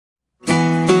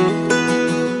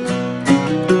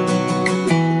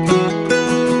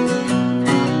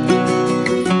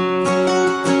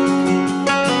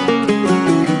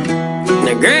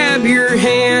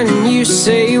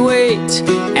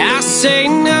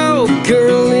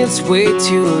way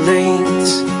too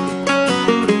late.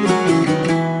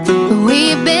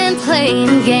 We've been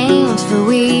playing games for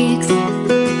weeks.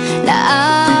 Now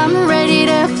I'm ready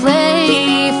to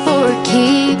play for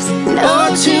keeps. Oh,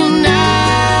 tonight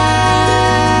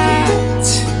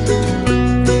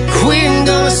we're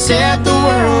gonna set the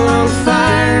world on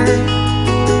fire.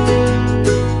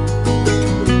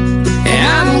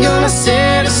 I'm gonna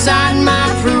set aside my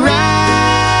pride.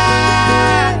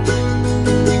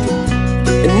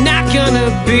 I'm not gonna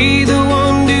be the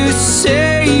one to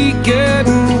say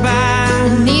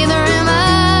goodbye. Neither am I.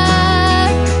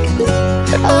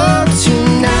 Oh,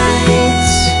 tonight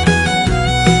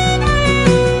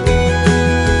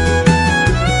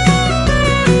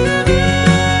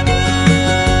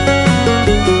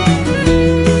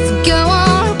Go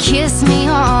on, kiss me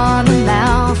on the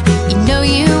mouth. You know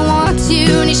you want to,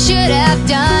 and you should have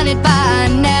done it by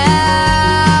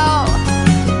now.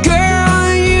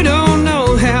 girl, you don't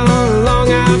know how long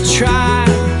I've tried.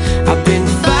 I've been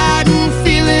fighting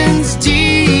feelings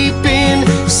deep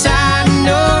inside.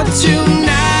 No,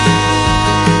 tonight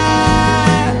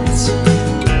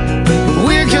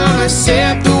we're gonna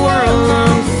set the world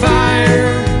on fire.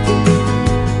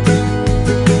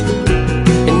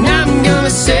 And I'm gonna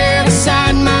set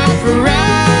aside my pride.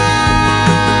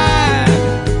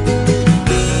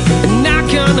 I'm not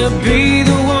gonna be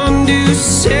the one to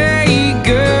say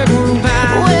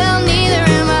goodbye. Well, neither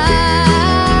am I.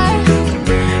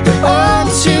 Oh,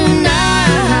 tonight.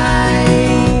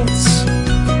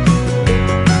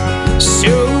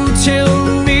 So tell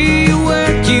me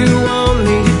what you want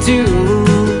me to do.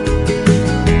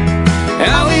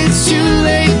 Oh, it's too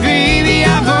late, baby.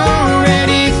 I've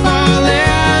already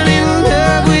fallen in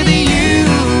love with you.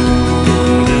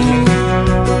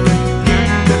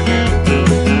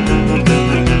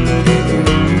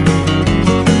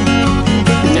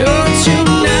 No,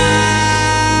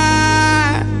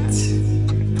 tonight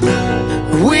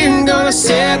we're gonna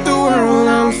set the world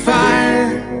on fire.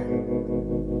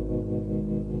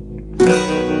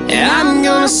 I'm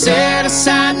gonna set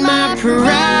aside my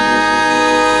pride.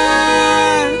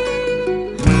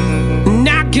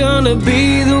 Not gonna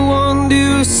be the one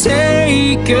to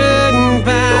say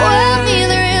goodbye. Well,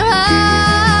 neither am I.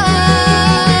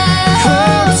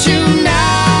 Oh,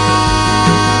 tonight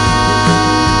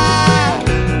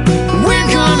we're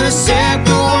gonna set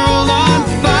the world on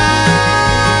fire.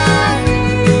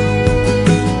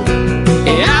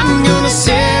 I'm gonna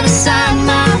set aside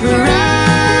my pride.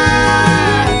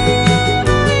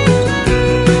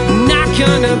 Not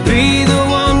gonna be the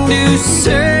one to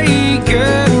say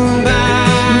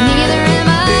goodbye. Neither am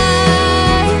I.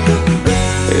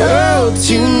 Oh,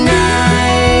 tonight